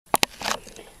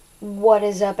What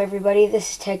is up, everybody?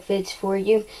 This is Tech Vids for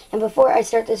you, and before I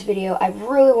start this video, I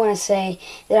really want to say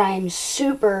that I am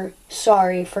super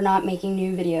sorry for not making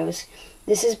new videos.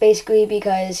 This is basically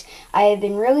because I have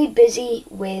been really busy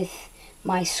with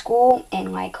my school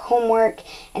and like homework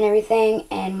and everything,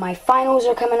 and my finals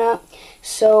are coming up,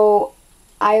 so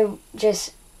I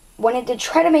just wanted to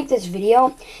try to make this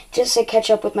video just to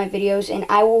catch up with my videos, and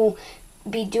I will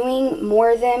be doing more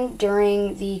of them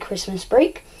during the Christmas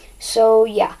break. So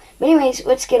yeah, but anyways,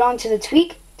 let's get on to the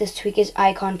tweak. This tweak is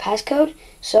Icon Passcode,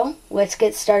 so let's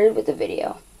get started with the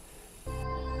video.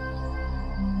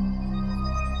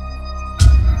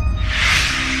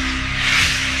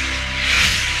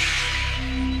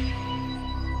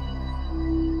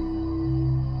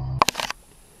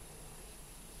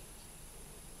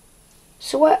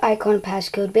 So what Icon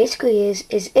Passcode basically is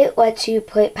it lets you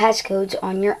put passcodes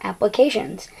on your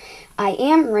applications. I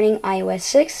am running iOS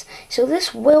 6, so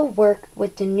this will work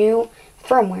with the new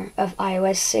firmware of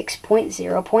iOS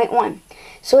 6.0.1.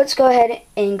 So let's go ahead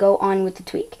and go on with the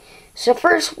tweak. So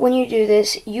first, when you do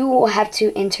this, you will have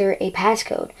to enter a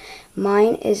passcode.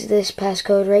 Mine is this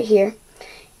passcode right here.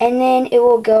 And then it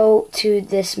will go to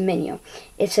this menu.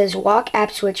 It says Lock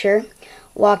App Switcher,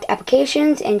 Locked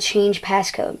Applications, and Change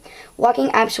Passcode.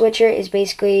 Locking App Switcher is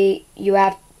basically you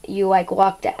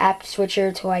lock the app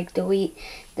switcher to like delete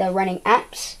the running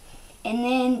apps. And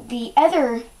then the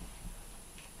other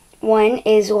one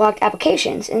is Locked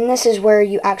Applications, and this is where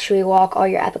you actually lock all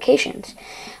your applications.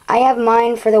 I have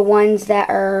mine for the ones that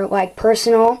are like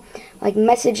personal, like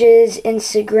messages,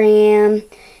 Instagram,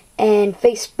 and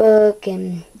Facebook,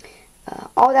 and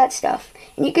all that stuff.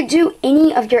 And you could do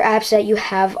any of your apps that you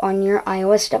have on your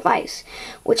iOS device,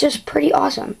 which is pretty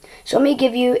awesome. So let me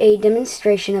give you a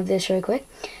demonstration of this really quick.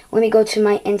 Let me go to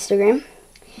my Instagram,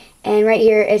 and right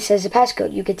here it says the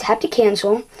passcode. You could tap to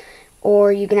cancel,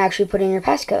 or you can actually put in your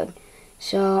passcode.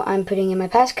 So I'm putting in my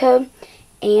passcode,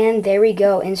 and there we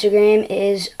go. Instagram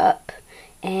is up,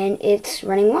 and it's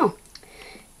running well.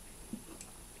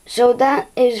 So that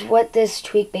is what this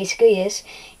tweak basically is.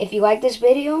 If you like this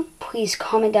video, please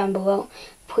comment down below.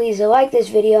 Please like this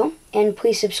video, and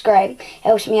please subscribe. It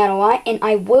helps me out a lot, and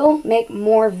I will make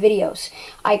more videos.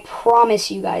 I promise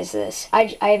you guys this.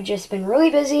 I have just been really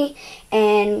busy,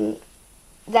 and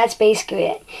that's basically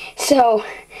it. So,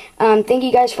 thank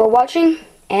you guys for watching,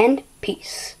 and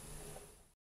peace.